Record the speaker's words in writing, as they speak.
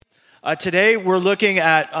Today we're looking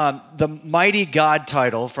at the Mighty God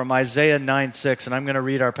title from Isaiah 9:6, and I'm going to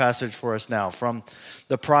read our passage for us now from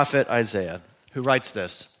the prophet Isaiah, who writes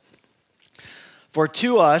this. For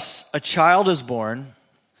to us a child is born,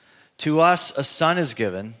 to us a son is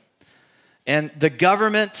given, and the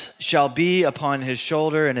government shall be upon his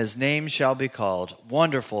shoulder, and his name shall be called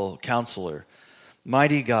Wonderful Counselor,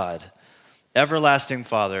 Mighty God, Everlasting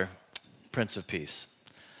Father, Prince of Peace.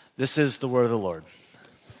 This is the word of the Lord.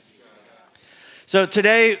 So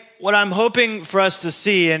today, what I'm hoping for us to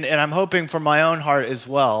see, and I'm hoping for my own heart as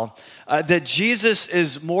well, that Jesus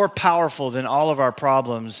is more powerful than all of our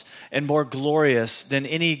problems and more glorious than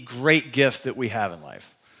any great gift that we have in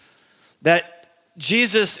life. That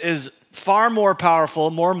Jesus is far more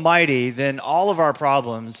powerful, more mighty than all of our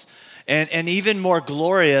problems, and even more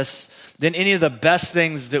glorious than any of the best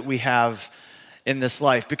things that we have in this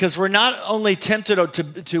life. Because we're not only tempted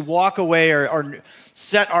to walk away or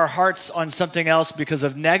set our hearts on something else because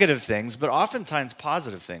of negative things, but oftentimes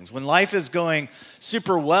positive things. When life is going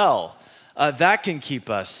super well, that can keep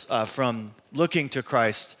us from looking to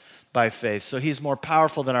Christ by faith. So he's more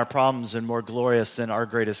powerful than our problems and more glorious than our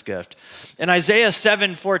greatest gift. In Isaiah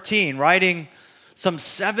 7:14, writing some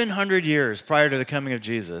 700 years prior to the coming of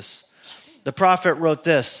Jesus, the prophet wrote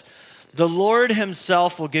this: "The Lord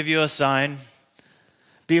himself will give you a sign.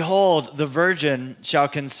 Behold, the virgin shall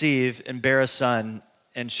conceive and bear a son,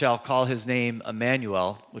 and shall call his name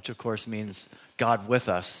Emmanuel," which of course means God with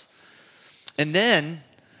us. And then,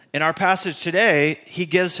 in our passage today, he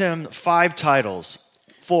gives him 5 titles.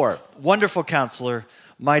 4, Wonderful Counselor,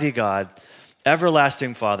 Mighty God,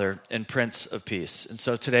 Everlasting Father, and Prince of Peace. And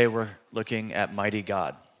so today we're looking at Mighty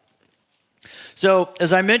God. So,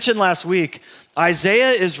 as I mentioned last week,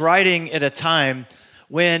 Isaiah is writing at a time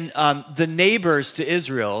when the neighbors to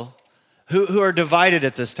Israel, who are divided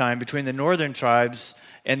at this time between the northern tribes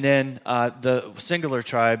and then the singular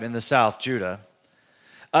tribe in the south, Judah.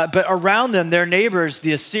 But around them, their neighbors,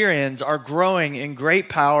 the Assyrians, are growing in great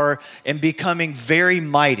power and becoming very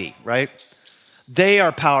mighty, right? They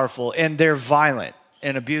are powerful and they're violent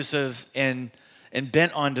and abusive and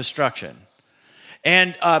bent on destruction.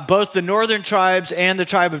 And both the northern tribes and the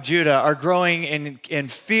tribe of Judah are growing in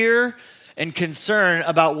fear and concern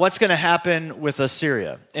about what's going to happen with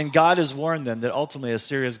Assyria. And God has warned them that ultimately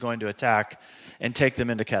Assyria is going to attack and take them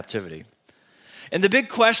into captivity. And the big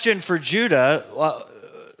question for Judah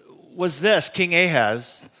was this: King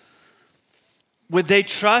Ahaz, would they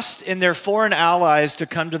trust in their foreign allies to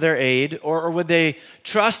come to their aid, or would they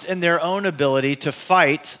trust in their own ability to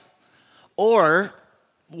fight, or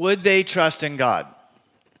would they trust in God?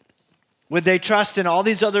 Would they trust in all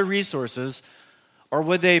these other resources, or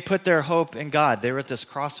would they put their hope in God? They were at this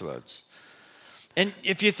crossroads. And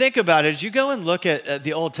if you think about it, as you go and look at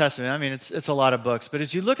the Old Testament, I mean, it's a lot of books, but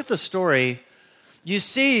as you look at the story, you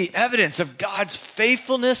see evidence of God's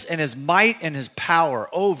faithfulness and his might and his power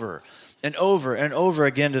over and over and over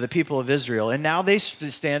again to the people of Israel. And now they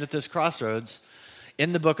stand at this crossroads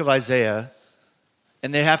in the book of Isaiah,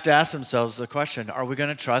 and they have to ask themselves the question, are we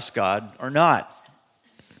going to trust God or not?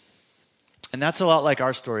 And that's a lot like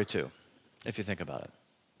our story too, if you think about it.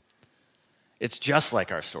 It's just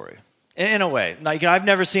like our story, in a way. Like, I've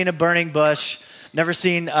never seen a burning bush, never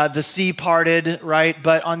seen the sea parted, right?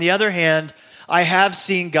 But on the other hand, I have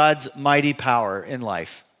seen God's mighty power in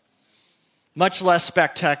life. Much less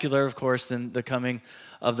spectacular, of course, than the coming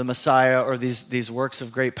of the Messiah or these works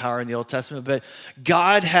of great power in the Old Testament. But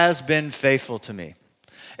God has been faithful to me.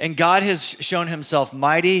 And God has shown himself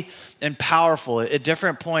mighty and powerful at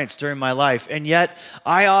different points during my life. And yet,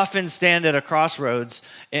 I often stand at a crossroads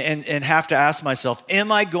and have to ask myself,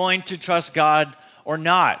 am I going to trust God or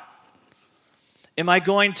not? Am I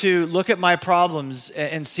going to look at my problems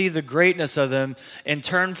and see the greatness of them and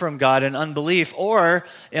turn from God in unbelief? Or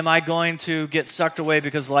am I going to get sucked away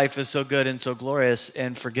because life is so good and so glorious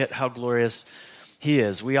and forget how glorious he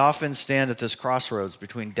is? We often stand at this crossroads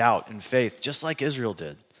between doubt and faith, just like Israel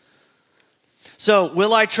did. So,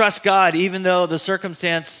 will I trust God even though the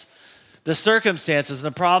circumstances and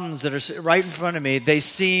the problems that are right in front of me, they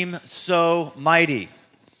seem so mighty.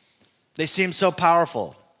 They seem so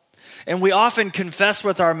powerful. And we often confess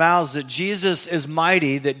with our mouths that Jesus is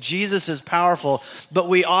mighty, that Jesus is powerful, but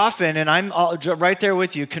we often, and I'm right there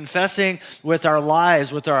with you, confessing with our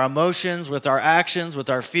lives, with our emotions, with our actions, with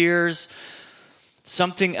our fears,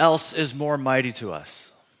 something else is more mighty to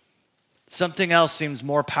us. Something else seems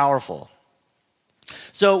more powerful.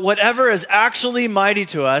 So whatever is actually mighty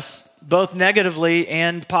to us, both negatively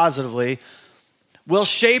and positively, will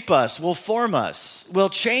shape us, will form us, will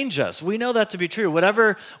change us. We know that to be true.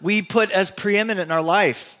 Whatever we put as preeminent in our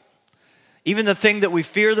life, Even the thing that we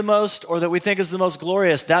fear the most or that we think is the most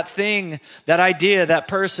glorious, that thing, that idea, that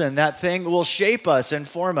person, that thing will shape us and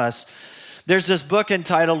form us. There's this book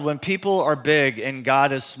entitled When People Are Big and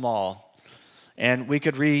God is Small. And we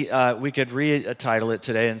could retitle it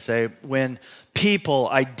today and say, when people,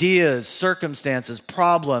 ideas, circumstances,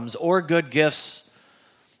 problems, or good gifts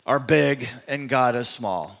are big and God is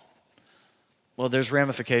small. Well, there's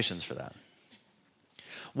ramifications for that.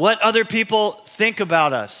 What other people think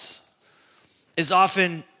about us is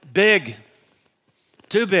often big,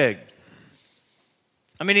 too big.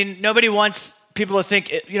 I mean, nobody wants people to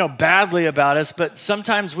think, badly about us, but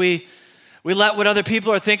sometimes we let what other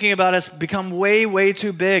people are thinking about us become way, way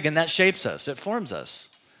too big, and that shapes us. It forms us.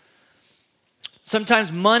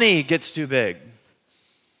 Sometimes money gets too big.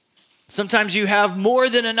 Sometimes you have more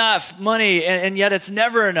than enough money, and yet it's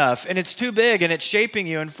never enough, and it's too big, and it's shaping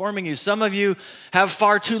you and forming you. Some of you have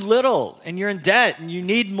far too little, and you're in debt, and you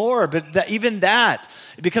need more, but even that,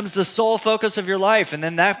 it becomes the sole focus of your life, and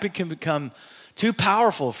then that can become too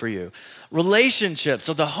powerful for you. Relationships,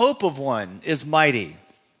 so the hope of one is mighty.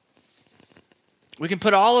 We can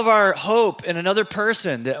put all of our hope in another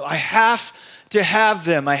person. That I have to have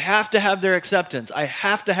them. I have to have their acceptance. I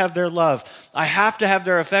have to have their love. I have to have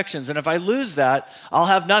their affections. And if I lose that, I'll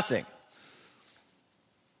have nothing.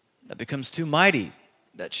 That becomes too mighty.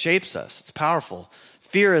 That shapes us. It's powerful.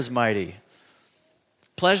 Fear is mighty.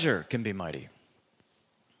 Pleasure can be mighty.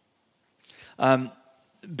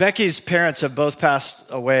 Becky's parents have both passed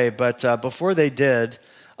away, but before they did,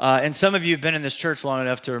 and some of you have been in this church long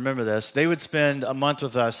enough to remember this, they would spend a month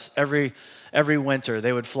with us every winter.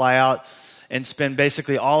 They would fly out and spend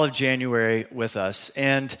basically all of January with us.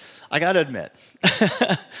 And I got to admit,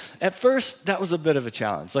 at first, that was a bit of a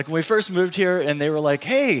challenge. Like when we first moved here and they were like,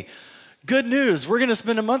 hey, good news, we're going to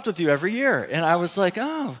spend a month with you every year. And I was like,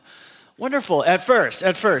 oh, wonderful, at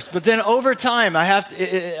first. But then over time,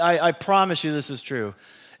 I promise you this is true,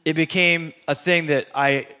 it became a thing that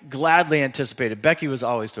I gladly anticipated. Becky was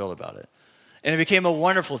always thrilled about it. And it became a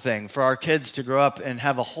wonderful thing for our kids to grow up and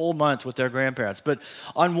have a whole month with their grandparents. But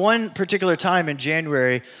on one particular time in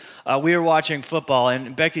January, we were watching football,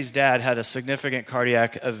 and Becky's dad had a significant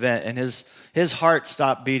cardiac event, and his heart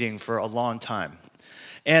stopped beating for a long time.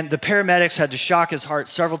 And the paramedics had to shock his heart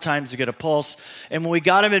several times to get a pulse. And when we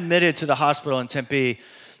got him admitted to the hospital in Tempe,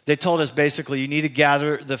 they told us basically, you need to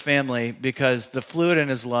gather the family because the fluid in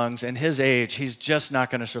his lungs and his age, he's just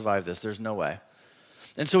not going to survive this. There's no way.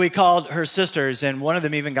 And so we called her sisters, and one of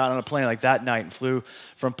them even got on a plane like that night and flew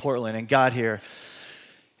from Portland and got here.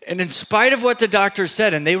 And in spite of what the doctors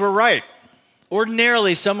said, and they were right,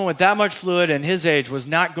 ordinarily someone with that much fluid and his age was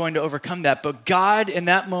not going to overcome that. But God in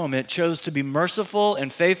that moment chose to be merciful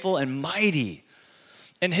and faithful and mighty.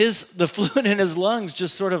 And the fluid in his lungs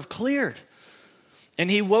just sort of cleared.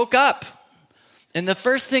 And he woke up. And the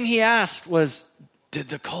first thing he asked was, did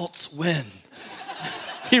the Colts win?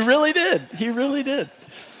 He really did. He really did.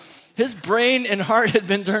 His brain and heart had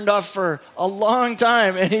been turned off for a long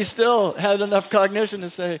time, and he still had enough cognition to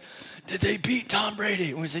say, did they beat Tom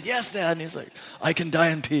Brady? And we said, yes, Dad. And he's like, I can die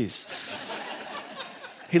in peace.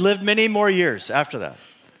 He lived many more years after that.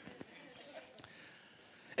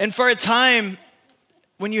 And for a time,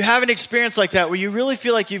 when you have an experience like that, where you really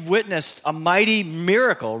feel like you've witnessed a mighty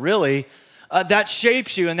miracle, really, that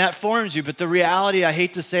shapes you and that forms you. But the reality, I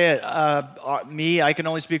hate to say it, I can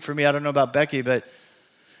only speak for me. I don't know about Becky, but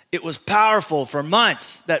it was powerful for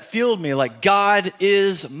months. That fueled me like God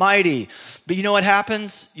is mighty. But you know what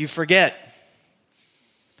happens? You forget.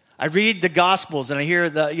 I read the Gospels and I hear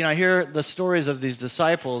the stories of these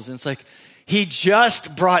disciples, and it's like, he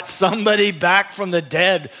just brought somebody back from the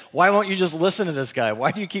dead. Why won't you just listen to this guy?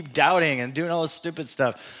 Why do you keep doubting and doing all this stupid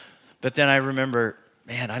stuff? But then I remember,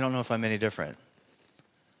 man, I don't know if I'm any different.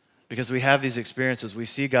 Because we have these experiences, we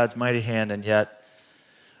see God's mighty hand, and yet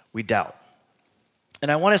we doubt.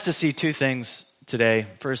 And I want us to see two things today.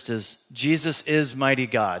 First is, Jesus is mighty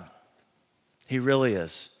God. He really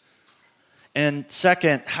is. And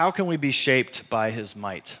second, how can we be shaped by his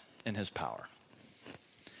might and his power?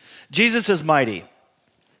 Jesus is mighty,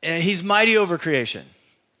 and he's mighty over creation.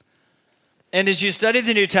 And as you study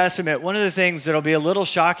the New Testament, one of the things that'll be a little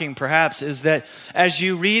shocking perhaps is that as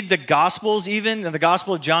you read the Gospels, even the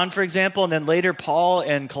Gospel of John, for example, and then later Paul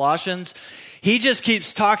and Colossians, he just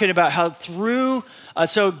keeps talking about how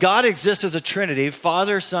so God exists as a Trinity,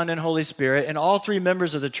 Father, Son, and Holy Spirit, and all three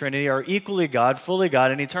members of the Trinity are equally God, fully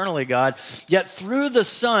God, and eternally God. Yet through the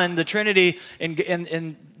Son, the Trinity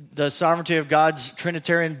in the sovereignty of God's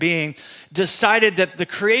Trinitarian being, decided that the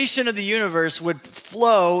creation of the universe would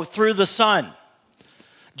flow through the Son.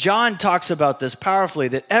 John talks about this powerfully,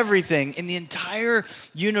 that everything in the entire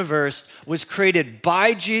universe was created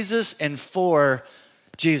by Jesus and for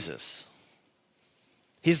Jesus.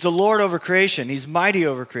 He's the Lord over creation. He's mighty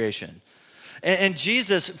over creation. And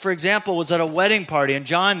Jesus, for example, was at a wedding party, and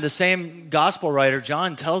John, the same gospel writer,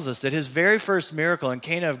 John tells us that his very first miracle in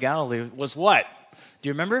Cana of Galilee was what? Do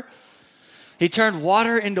you remember? He turned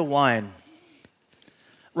water into wine.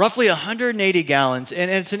 Roughly 180 gallons. And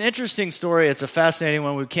it's an interesting story. It's a fascinating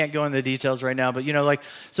one. We can't go into the details right now. But,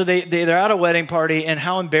 so they're at a wedding party, and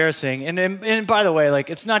how embarrassing. And by the way,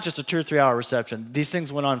 it's not just a 2 or 3 hour reception. These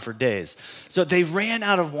things went on for days. So they ran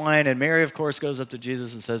out of wine, and Mary, of course, goes up to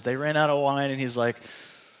Jesus and says, they ran out of wine. And he's like,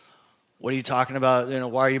 what are you talking about?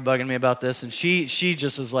 Why are you bugging me about this? And she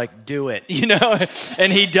just is like, do it,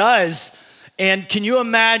 And he does. And can you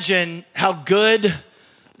imagine how good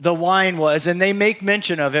the wine was? And they make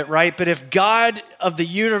mention of it, right? But if God of the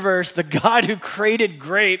universe, the God who created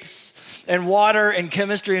grapes and water and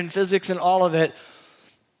chemistry and physics and all of it,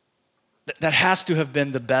 that has to have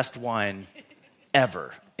been the best wine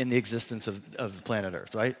ever in the existence of the planet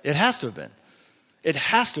Earth, right? It has to have been. It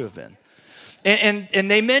has to have been. And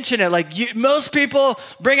they mention it most people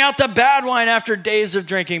bring out the bad wine after days of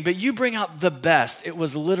drinking, but you bring out the best. It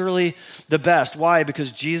was literally the best. Why?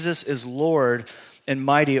 Because Jesus is Lord and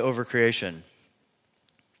mighty over creation.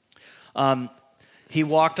 He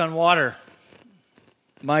walked on water,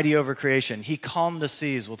 mighty over creation. He calmed the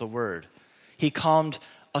seas with a word. He calmed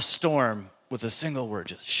a storm with a single word,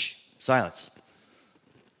 just shh, silence,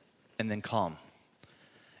 and then calm.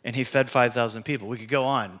 And he fed 5,000 people. We could go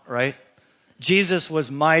on, right? Jesus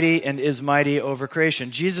was mighty and is mighty over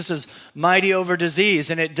creation. Jesus is mighty over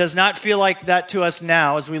disease, and it does not feel like that to us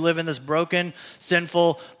now as we live in this broken,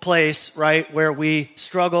 sinful place, right, where we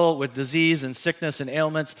struggle with disease and sickness and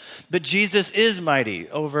ailments. But Jesus is mighty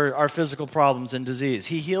over our physical problems and disease.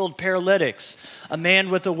 He healed paralytics, a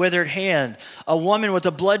man with a withered hand, a woman with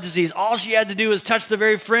a blood disease. All she had to do was touch the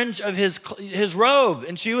very fringe of his robe,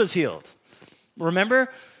 and she was healed. Remember?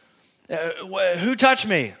 Who touched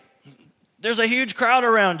me? There's a huge crowd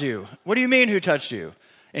around you. What do you mean, who touched you?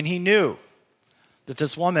 And he knew that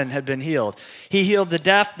this woman had been healed. He healed the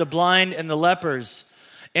deaf, the blind, and the lepers.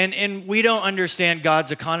 And we don't understand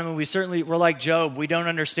God's economy. We're like Job. We don't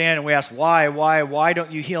understand, and we ask, why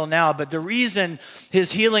don't you heal now? But the reason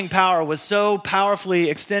his healing power was so powerfully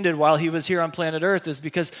extended while he was here on planet Earth is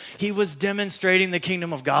because he was demonstrating the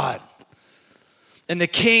kingdom of God. And the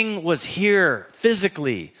king was here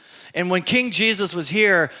physically. And when King Jesus was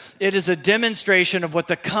here, it is a demonstration of what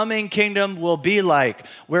the coming kingdom will be like,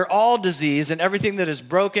 where all disease and everything that is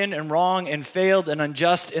broken and wrong and failed and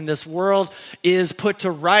unjust in this world is put to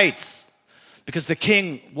rights, because the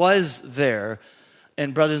king was there.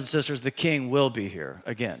 And brothers and sisters, the king will be here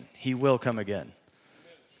again. He will come again.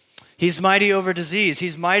 He's mighty over disease.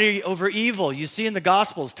 He's mighty over evil. You see in the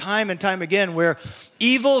Gospels time and time again where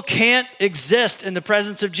evil can't exist in the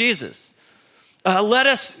presence of Jesus. Let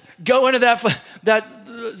us go into that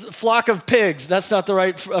flock of pigs. That's not the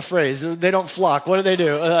right phrase. They don't flock. What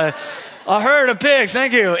do? A herd of pigs,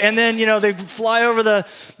 thank you. And then, they fly over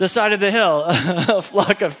the side of the hill. A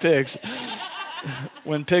flock of pigs.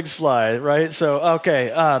 When pigs fly, right? So,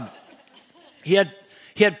 okay. He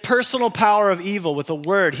had personal power of evil. With a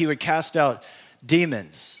word, he would cast out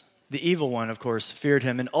demons. The evil one, of course, feared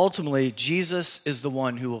him. And ultimately, Jesus is the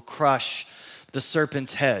one who will crush the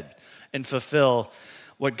serpent's head and fulfill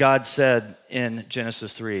what God said in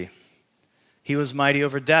Genesis 3. He was mighty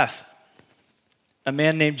over death. A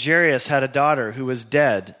man named Jairus had a daughter who was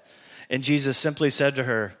dead, and Jesus simply said to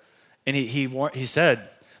her, and he said,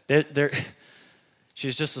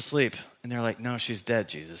 she's just asleep. And they're like, no, she's dead,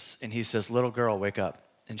 Jesus. And he says, little girl, wake up.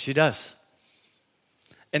 And she does.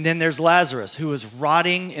 And then there's Lazarus, who was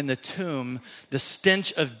rotting in the tomb. The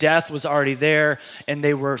stench of death was already there, and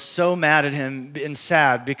they were so mad at him and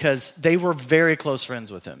sad because they were very close friends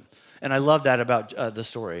with him. And I love that about the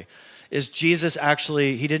story, is Jesus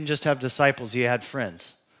actually, he didn't just have disciples, he had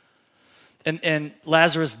friends. And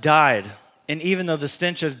Lazarus died, and even though the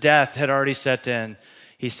stench of death had already set in,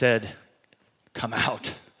 he said, come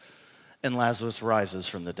out. And Lazarus rises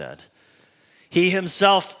from the dead. He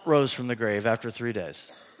himself rose from the grave after 3 days.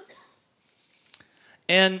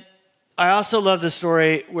 And I also love the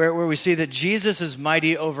story where we see that Jesus is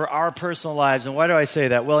mighty over our personal lives. And why do I say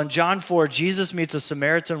that? Well, in John 4, Jesus meets a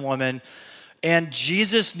Samaritan woman, and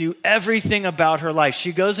Jesus knew everything about her life.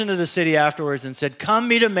 She goes into the city afterwards and said, come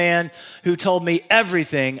meet a man who told me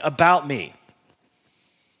everything about me.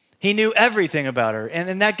 He knew everything about her.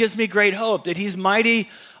 And that gives me great hope that he's mighty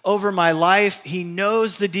over my life. He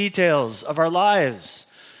knows the details of our lives.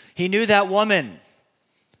 He knew that woman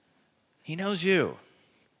He knows you.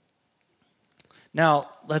 Now,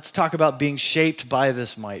 let's talk about being shaped by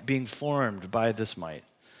this might, being formed by this might.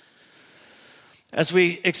 As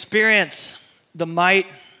we experience the might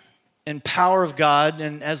and power of God,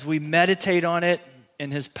 and as we meditate on it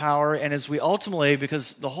in his power, and as we ultimately,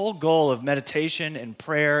 because the whole goal of meditation and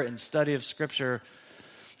prayer and study of Scripture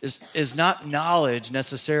is not knowledge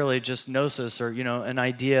necessarily, just gnosis or, an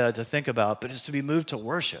idea to think about, but is to be moved to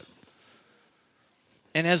worship.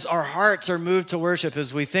 And as our hearts are moved to worship,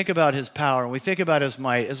 as we think about his power, and we think about his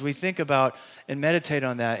might, as we think about and meditate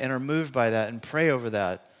on that and are moved by that and pray over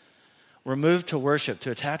that, we're moved to worship,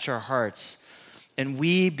 to attach our hearts, and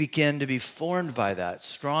we begin to be formed by that.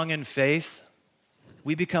 Strong in faith,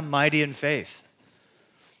 we become mighty in faith,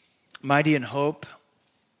 mighty in hope,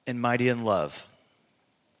 and mighty in love.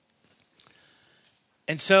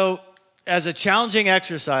 And so, as a challenging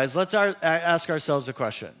exercise, let's ask ourselves a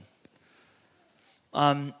question.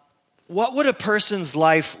 What would a person's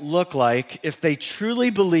life look like if they truly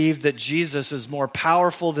believed that Jesus is more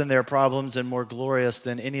powerful than their problems and more glorious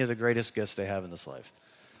than any of the greatest gifts they have in this life?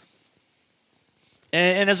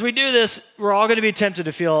 And as we do this, we're all going to be tempted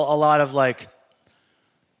to feel a lot of like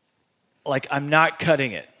I'm not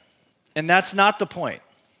cutting it. And that's not the point.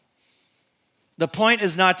 The point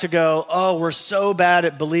is not to go, oh, we're so bad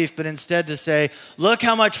at belief, but instead to say, look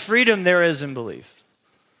how much freedom there is in belief.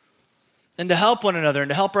 And to help one another and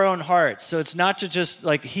to help our own hearts. So it's not to just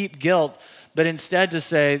heap guilt, but instead to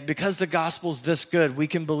say, because the gospel's this good, we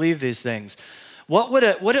can believe these things. What would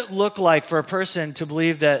it look like for a person to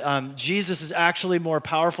believe that Jesus is actually more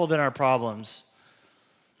powerful than our problems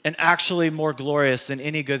and actually more glorious than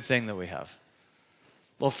any good thing that we have?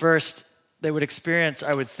 Well, first, they would experience,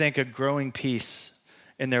 I would think, a growing peace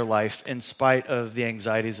in their life in spite of the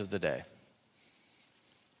anxieties of the day.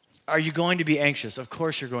 Are you going to be anxious? Of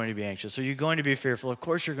course you're going to be anxious. Are you going to be fearful? Of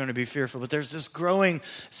course you're going to be fearful. But there's this growing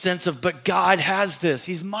sense of, but God has this.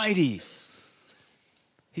 He's mighty.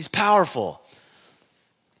 He's powerful.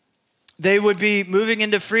 They would be moving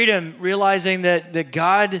into freedom, realizing that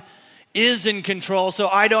God is in control, so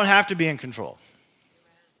I don't have to be in control.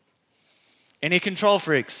 Any control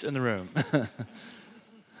freaks in the room?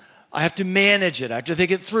 I have to manage it. I have to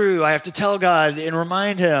think it through. I have to tell God and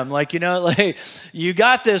remind him, you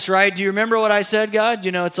got this, right? Do you remember what I said, God?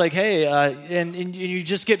 It's like, hey, and you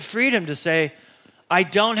just get freedom to say, I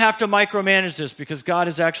don't have to micromanage this because God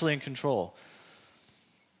is actually in control.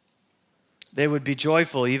 They would be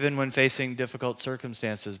joyful even when facing difficult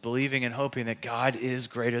circumstances, believing and hoping that God is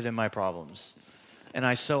greater than my problems. And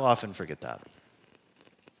I so often forget that.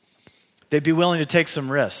 They'd be willing to take some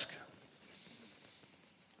risk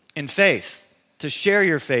in faith, to share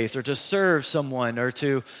your faith or to serve someone or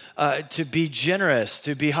to be generous,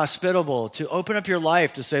 to be hospitable, to open up your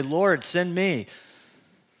life, to say, Lord, send me.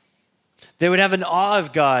 They would have an awe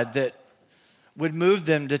of God that would move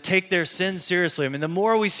them to take their sins seriously. I mean, the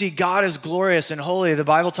more we see God is glorious and holy, the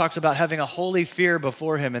Bible talks about having a holy fear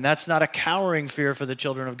before him, and that's not a cowering fear for the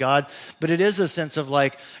children of God, but it is a sense of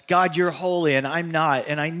God, you're holy and I'm not,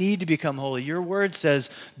 and I need to become holy. Your word says,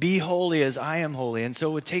 be holy as I am holy. And so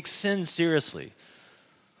it would take sin seriously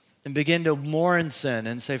and begin to mourn sin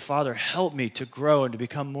and say, Father, help me to grow and to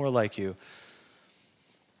become more like you.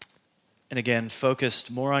 And again, focused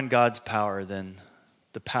more on God's power than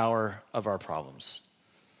the power of our problems.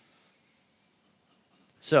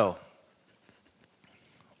 So,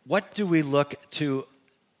 what do we look to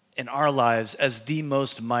in our lives as the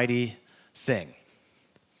most mighty thing?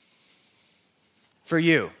 For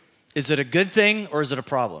you, is it a good thing or is it a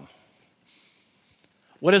problem?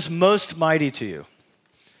 What is most mighty to you?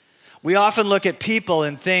 We often look at people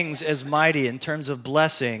and things as mighty in terms of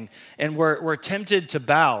blessing, and we're tempted to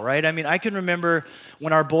bow, right? I mean, I can remember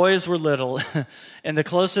when our boys were little, and the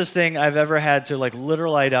closest thing I've ever had to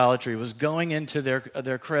literal idolatry was going into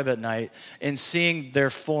their crib at night and seeing their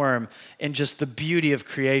form and just the beauty of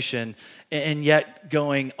creation, and yet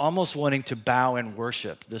almost wanting to bow and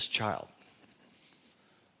worship this child.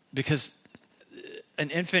 Because an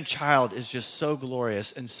infant child is just so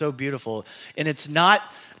glorious and so beautiful, and it's not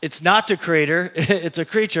the creator, it's a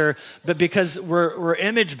creature, but because we're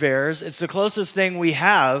image bearers, it's the closest thing we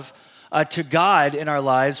have to God in our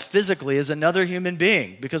lives physically is another human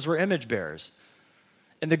being, because we're image bearers.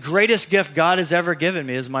 And the greatest gift God has ever given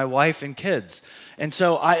me is my wife and kids. And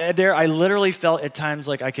so I literally felt at times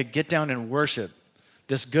like I could get down and worship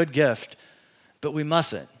this good gift, but we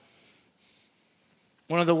mustn't.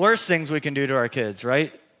 One of the worst things we can do to our kids,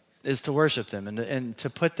 right, is to worship them and to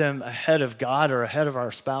put them ahead of God or ahead of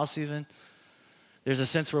our spouse even. There's a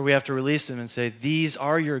sense where we have to release them and say, these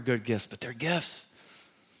are your good gifts, but they're gifts,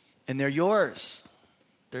 and they're yours.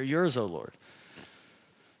 They're yours, O Lord.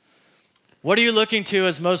 What are you looking to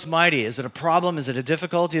as most mighty? Is it a problem? Is it a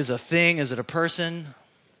difficulty? Is it a thing? Is it a person?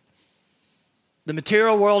 The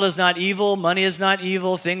material world is not evil. Money is not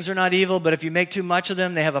evil. Things are not evil. But if you make too much of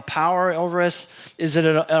them, they have a power over us. Is it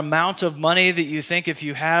an amount of money that you think if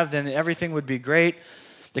you have, then everything would be great?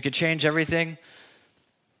 That could change everything?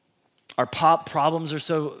 Our problems are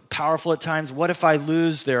so powerful at times. What if I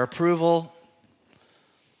lose their approval?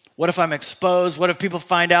 What if I'm exposed? What if people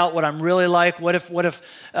find out what I'm really like? What if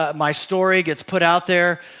my story gets put out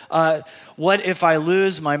there? What if I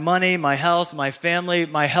lose my money, my health, my family?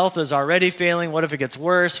 My health is already failing. What if it gets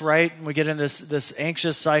worse, right? We get in this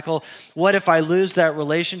anxious cycle. What if I lose that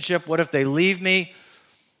relationship? What if they leave me?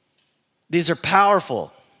 These are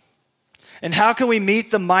powerful. And how can we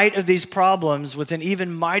meet the might of these problems with an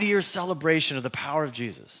even mightier celebration of the power of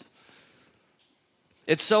Jesus?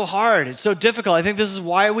 It's so hard. It's so difficult. I think this is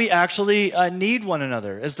why we actually need one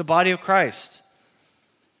another as the body of Christ.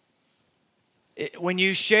 When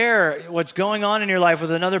you share what's going on in your life with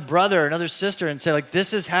another brother, another sister, and say, like,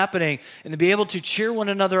 this is happening, and to be able to cheer one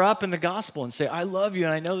another up in the gospel and say, I love you,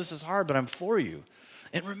 and I know this is hard, but I'm for you.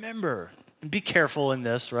 And remember, and be careful in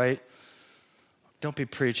this, right? Don't be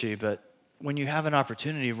preachy, but when you have an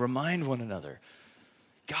opportunity, remind one another,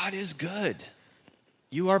 God is good.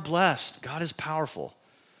 You are blessed. God is powerful.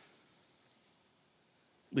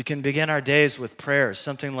 We can begin our days with prayers,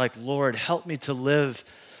 something like, Lord, help me to live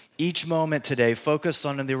each moment today focused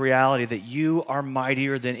on the reality that you are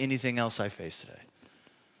mightier than anything else I face today.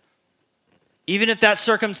 Even if that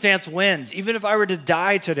circumstance wins, even if I were to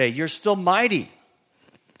die today, you're still mighty.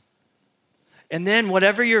 And then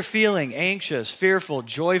whatever you're feeling, anxious, fearful,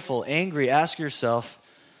 joyful, angry, ask yourself,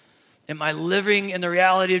 am I living in the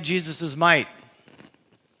reality of Jesus' might?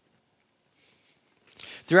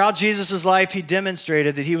 Throughout Jesus' life, he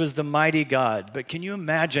demonstrated that he was the mighty God. But can you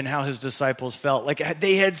imagine how his disciples felt? Like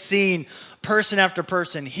they had seen person after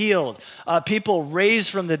person healed, people raised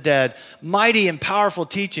from the dead, mighty and powerful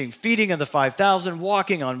teaching, feeding of the 5,000,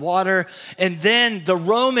 walking on water. And then the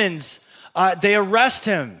Romans, they arrest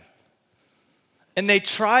him and they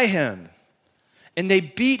try him and they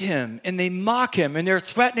beat him and they mock him. And they're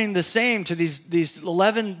threatening the same to these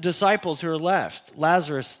 11 disciples who are left.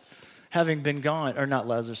 Lazarus having been gone, or not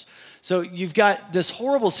Lazarus. So you've got this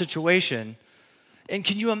horrible situation, and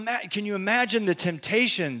can you imagine the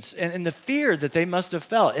temptations and the fear that they must have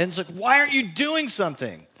felt? And it's like, why aren't you doing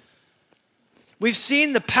something? We've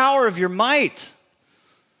seen the power of your might.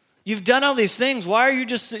 You've done all these things. Why are you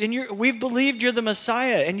just, we've believed you're the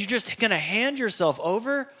Messiah, and you're just going to hand yourself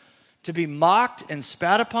over to be mocked and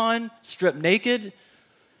spat upon, stripped naked?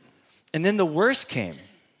 And then the worst came.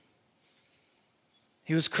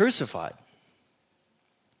 He was crucified.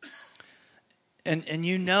 And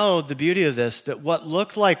you know the beauty of this, that what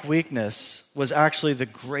looked like weakness was actually the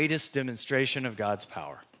greatest demonstration of God's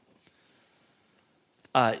power.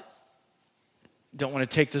 Don't want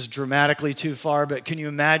to take this dramatically too far, but can you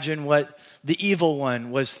imagine what the evil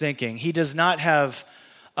one was thinking? He does not have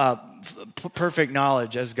perfect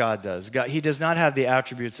knowledge as God does. He does not have the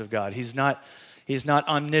attributes of God. He's not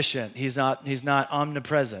omniscient. He's not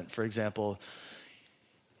omnipresent, for example.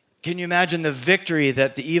 Can you imagine the victory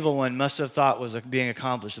that the evil one must have thought was being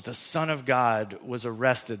accomplished? That the Son of God was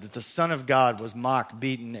arrested, that the Son of God was mocked,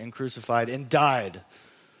 beaten, and crucified, and died.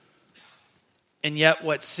 And yet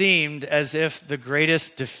what seemed as if the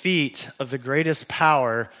greatest defeat of the greatest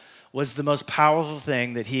power was the most powerful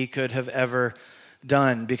thing that he could have ever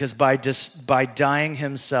done, because by dying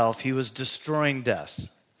himself, he was destroying death.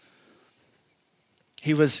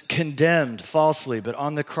 He was condemned falsely, but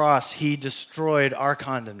on the cross, he destroyed our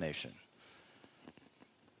condemnation.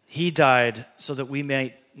 He died so that we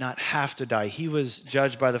may not have to die. He was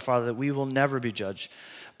judged by the Father, that we will never be judged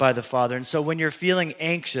by the Father. And so when you're feeling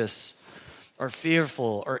anxious or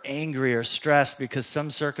fearful or angry or stressed because some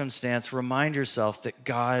circumstance, remind yourself that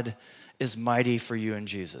God is mighty for you in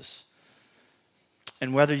Jesus.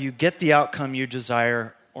 And whether you get the outcome you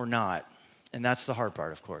desire or not, and that's the hard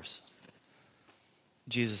part, of course,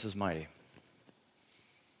 Jesus is mighty.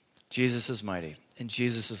 Jesus is mighty, and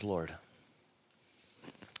Jesus is Lord.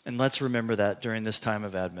 And let's remember that during this time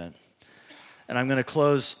of Advent. And I'm going to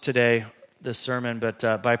close today, this sermon,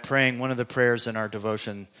 but by praying one of the prayers in our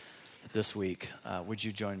devotion this week. Would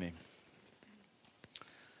you join me?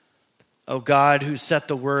 O God, who set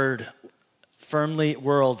the world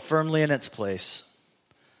firmly in its place,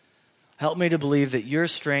 help me to believe that your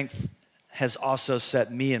strength has also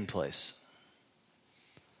set me in place.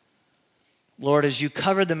 Lord, as you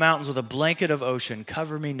covered the mountains with a blanket of ocean,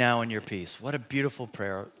 cover me now in your peace. What a beautiful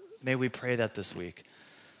prayer. May we pray that this week.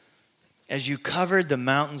 As you covered the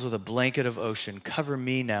mountains with a blanket of ocean, cover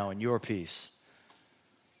me now in your peace.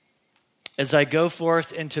 As I go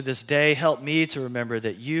forth into this day, help me to remember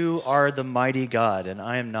that you are the mighty God and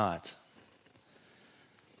I am not.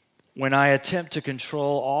 When I attempt to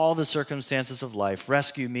control all the circumstances of life,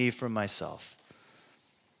 rescue me from myself.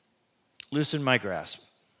 Loosen my grasp.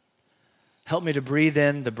 Help me to breathe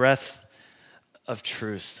in the breath of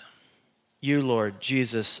truth. You, Lord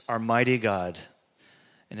Jesus, are mighty God,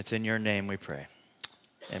 and it's in your name we pray.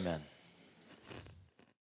 Amen.